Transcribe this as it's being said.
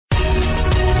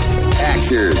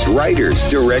actors, writers,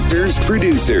 directors,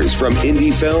 producers from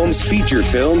indie films, feature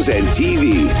films, and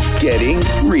TV. Getting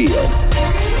real.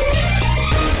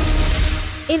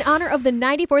 In honor of the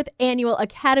 94th Annual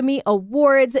Academy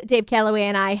Awards, Dave Calloway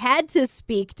and I had to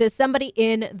speak to somebody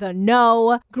in the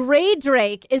know. Gray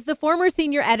Drake is the former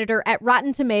senior editor at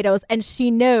Rotten Tomatoes, and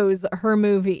she knows her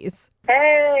movies.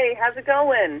 Hey, how's it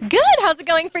going? Good. How's it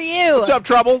going for you? What's up,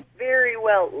 Trouble? Very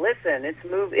well. Listen, it's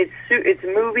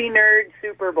movie nerd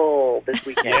Super Bowl this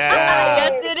weekend.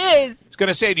 Yes, it is. I was going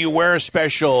to say, do you wear a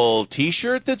special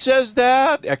T-shirt that says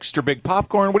that? Extra big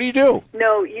popcorn? What do you do?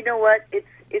 No, you know what? It's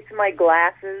my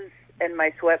glasses and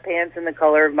my sweatpants and the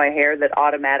color of my hair that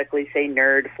automatically say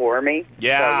nerd for me.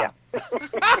 Yeah. So,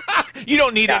 You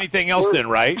don't need anything else then,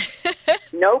 right?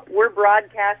 Nope, we're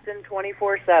broadcasting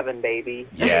 24/7, baby.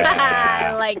 Yeah.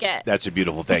 I like it. That's a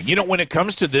beautiful thing. You know, when it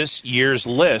comes to this year's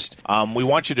list, we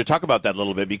want you to talk about that a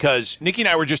little bit because Nikki and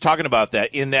I were just talking about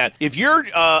that in that if you're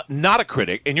not a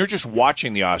critic and you're just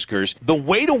watching the Oscars, the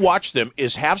way to watch them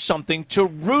is have something to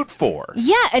root for.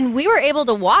 Yeah, and we were able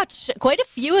to watch quite a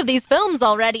few of these films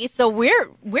already, so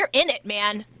we're in it,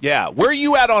 man. Yeah. Where are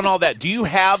you at on all that? Do you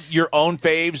have your own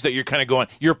faves that you're kind of going,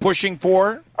 you're pushing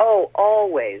for? Oh,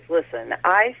 always. Listen,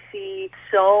 I see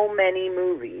so many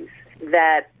movies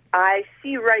that I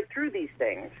see right through these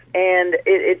things. And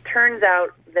it turns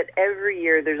out that every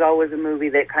year there's always a movie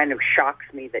that kind of shocks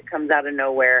me, that comes out of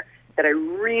nowhere, that I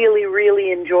really,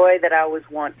 really enjoy, that I always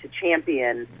want to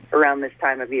champion around this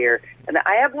time of year. And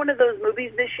I have one of those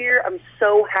movies this year. I'm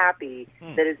so happy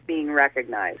that it's being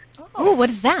recognized. Oh, what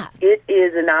is that? It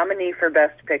is a nominee for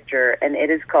Best Picture, and it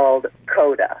is called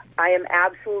Coda. I am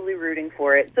absolutely rooting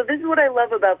for it. So this is what I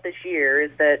love about this year,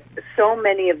 is that so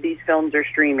many of these films are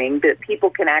streaming, that people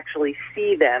can actually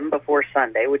see them before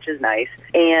Sunday, which is nice.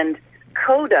 And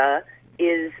Coda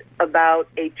is about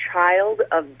a child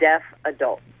of deaf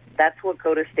adults. That's what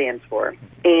CODA stands for.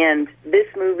 And this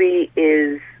movie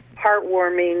is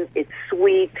heartwarming, it's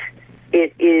sweet,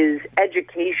 it is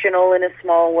educational in a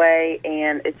small way,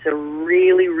 and it's a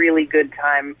really, really good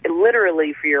time,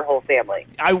 literally for your whole family.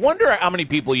 I wonder how many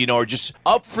people, are just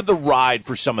up for the ride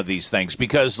for some of these things.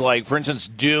 Because, like, for instance,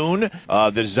 Dune,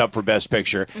 that is up for Best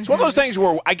Picture. It's one of those things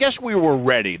where I guess we were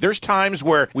ready. There's times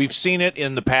where we've seen it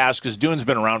in the past, because Dune's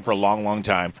been around for a long, long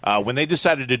time. When they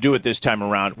decided to do it this time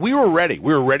around, we were ready.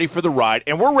 We were ready for the ride,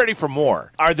 and we're ready for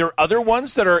more. Are there other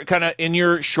ones that are kind of in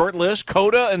your short list,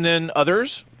 Coda, and then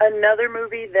others? Another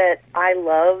movie that I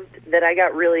loved, that I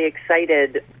got really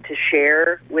excited to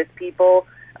share with people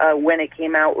when it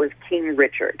came out, was King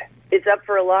Richard. It's up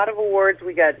for a lot of awards.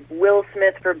 We got Will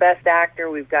Smith for Best Actor.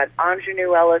 We've got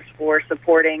Aunjanue Ellis for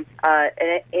supporting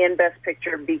and Best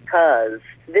Picture, because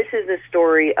this is a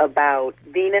story about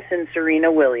Venus and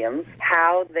Serena Williams,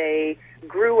 how they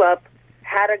grew up,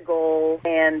 had a goal,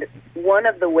 and one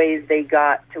of the ways they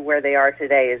got to where they are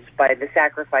today is by the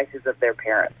sacrifices of their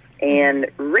parents. And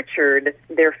Richard,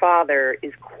 their father,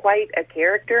 is quite a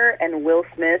character, and Will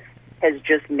Smith has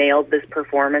just nailed this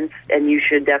performance, and you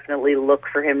should definitely look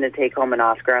for him to take home an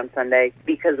Oscar on Sunday,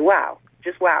 because wow,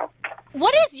 just wow.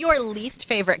 What is your least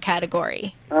favorite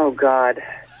category? Oh, God.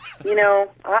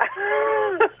 I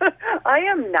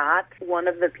am not one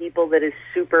of the people that is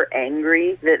super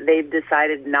angry that they've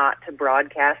decided not to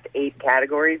broadcast 8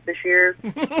 categories this year.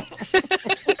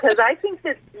 Because I think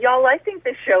that, I think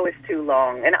this show is too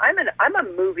long. And I'm a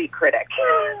movie critic.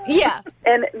 Yeah.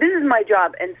 And this is my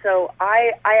job. And so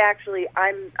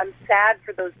I'm sad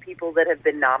for those people that have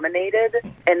been nominated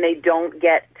and they don't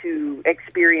get to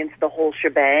experience the whole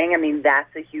shebang. I mean,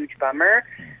 that's a huge bummer.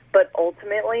 But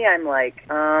ultimately, I'm like,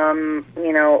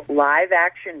 live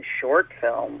action short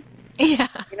film. Yeah.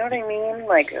 You know what I mean?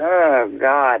 Like, oh,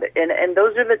 God. And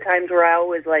those are the times where I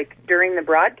always, during the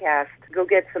broadcast, go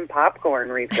get some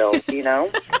popcorn refills,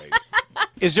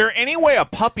 Is there any way a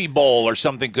puppy bowl or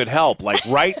something could help, like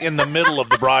right in the middle of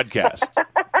the broadcast?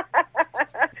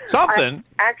 Something.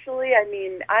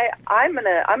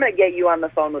 I'm gonna get you on the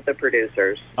phone with the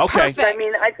producers. Okay.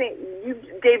 Perfect. I think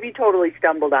Dave, you totally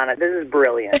stumbled on it. This is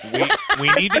brilliant. We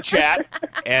need to chat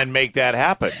and make that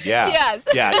happen. Yeah. Yes.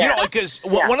 Yeah. Because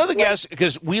one of the guests,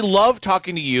 because we love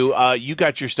talking to you. You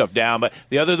got your stuff down, but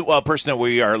the other person that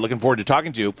we are looking forward to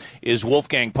talking to is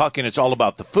Wolfgang Puck, and it's all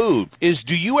about the food.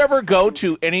 Do you ever go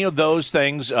to any of those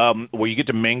things where you get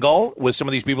to mingle with some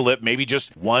of these people that maybe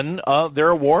just won their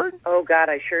award? Oh, God,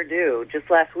 I sure do. Just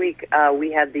last week,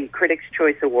 we had the Critics'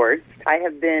 Choice Awards. I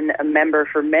have been a member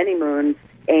for many moons,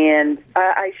 and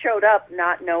I showed up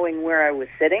not knowing where I was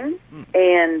sitting.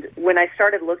 And when I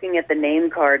started looking at the name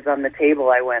cards on the table,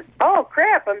 I went, oh,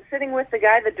 crap, I'm sitting with the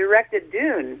guy that directed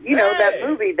Dune. That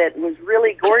movie that was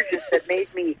really gorgeous that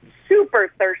made me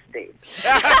super thirsty.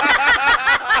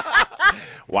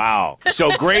 Wow.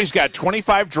 So Gray's got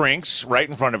 25 drinks right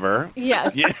in front of her.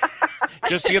 Yes. Yeah.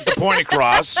 Just to get the point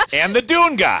across. And the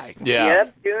Dune guy. Yeah.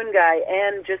 Yep, Dune guy.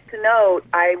 And just to note,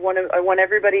 I want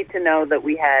everybody to know that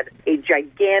we had a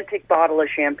gigantic bottle of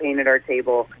champagne at our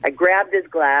table. I grabbed his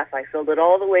glass, I filled it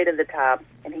all the way to the top,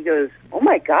 and he goes, "Oh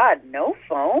my God, no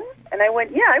foam?" And I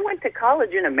went, "Yeah, I went to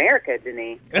college in America,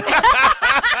 Denise."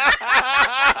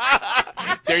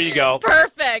 There you go.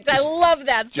 Perfect. I love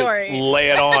that Just story. lay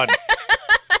it on.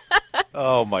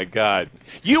 Oh my God!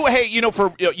 We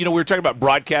were talking about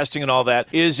broadcasting and all that.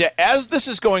 Is as this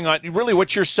is going on, really,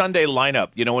 what's your Sunday lineup?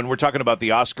 When we're talking about the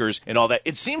Oscars and all that,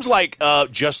 it seems like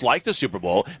just like the Super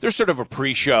Bowl, there's sort of a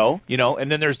pre-show,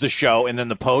 and then there's the show, and then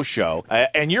the post-show,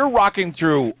 and you're rocking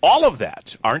through all of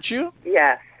that, aren't you?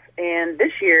 Yes, and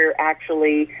this year,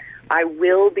 actually, I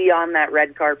will be on that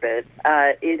red carpet.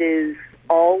 It is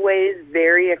always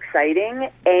very exciting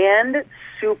and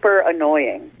super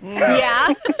annoying.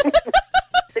 Yeah.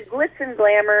 The glitz and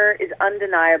glamour is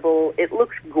undeniable. It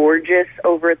looks gorgeous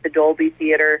over at the Dolby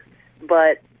Theater,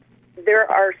 but there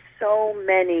are so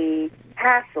many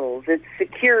hassles. It's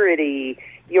security.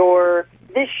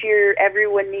 This year,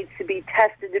 everyone needs to be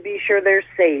tested to be sure they're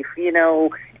safe,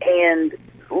 and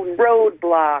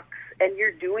roadblocks. And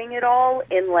you're doing it all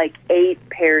in like 8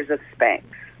 pairs of Spanx.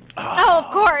 Oh, of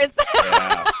course.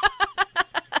 Yeah.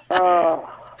 Oh.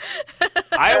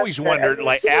 I always wondered,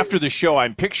 like, after the show,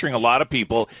 I'm picturing a lot of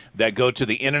people that go to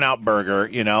the In-N-Out Burger,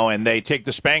 and they take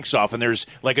the Spanx off, and there's,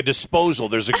 like, a disposal.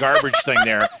 There's a garbage thing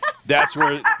there. That's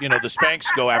where, the Spanx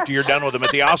go after you're done with them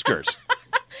at the Oscars.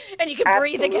 And you can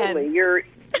breathe Absolutely. again.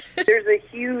 There's a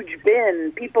huge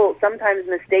bin. People sometimes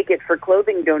mistake it for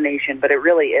clothing donation, but it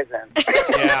really isn't.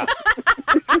 Yeah,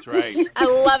 that's right. I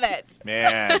love it.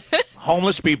 Man,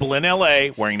 homeless people in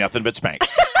L.A. wearing nothing but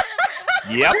Spanx.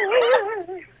 Yep.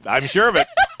 I'm sure of it.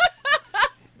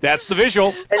 That's the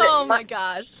visual. Oh my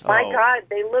gosh. My God,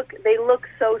 they look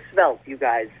so svelte, you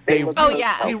guys. They look so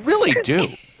yeah. They svelte. really do.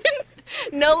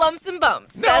 No lumps and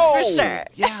bumps. No. That's for sure.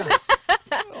 Yeah.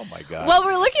 Oh my God. Well,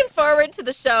 we're looking forward to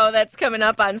the show that's coming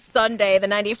up on Sunday, the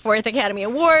 94th Academy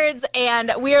Awards,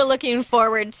 and we are looking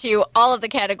forward to all of the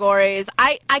categories.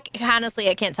 I honestly,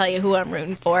 I can't tell you who I'm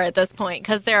rooting for at this point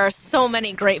because there are so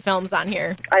many great films on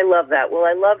here. I love that. Well,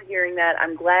 I love hearing that.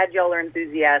 I'm glad y'all are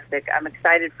enthusiastic. I'm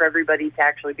excited for everybody to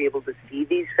actually be able to see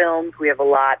these films. We have a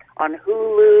lot on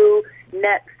Hulu,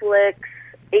 Netflix,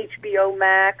 HBO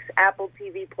Max, Apple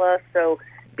TV Plus, so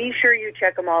be sure you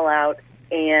check them all out.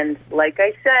 And like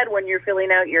I said, when you're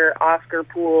filling out your Oscar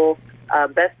pool,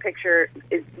 Best Picture,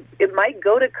 it might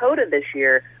go to Coda this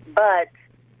year, but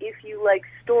if you like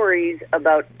stories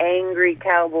about angry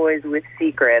cowboys with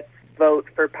secrets, vote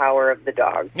for Power of the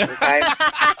Dog. Okay?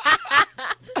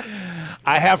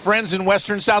 I have friends in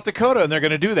western South Dakota, and they're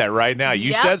going to do that right now.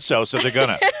 You said so they're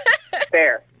going to.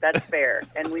 Fair. That's fair.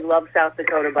 And we love South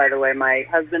Dakota, by the way. My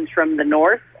husband's from the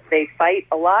north. They fight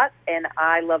a lot, and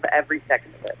I love every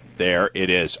second of it. There it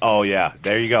is. Oh, yeah.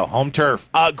 There you go. Home turf.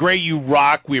 Gray, you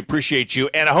rock. We appreciate you.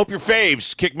 And I hope your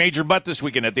faves kick major butt this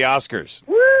weekend at the Oscars.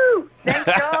 Woo! Thanks,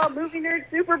 y'all. Movie Nerd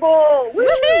Super Bowl. Woo!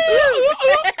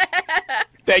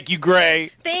 Thank you,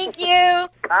 Gray. Thank you.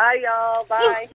 Bye, y'all. Bye.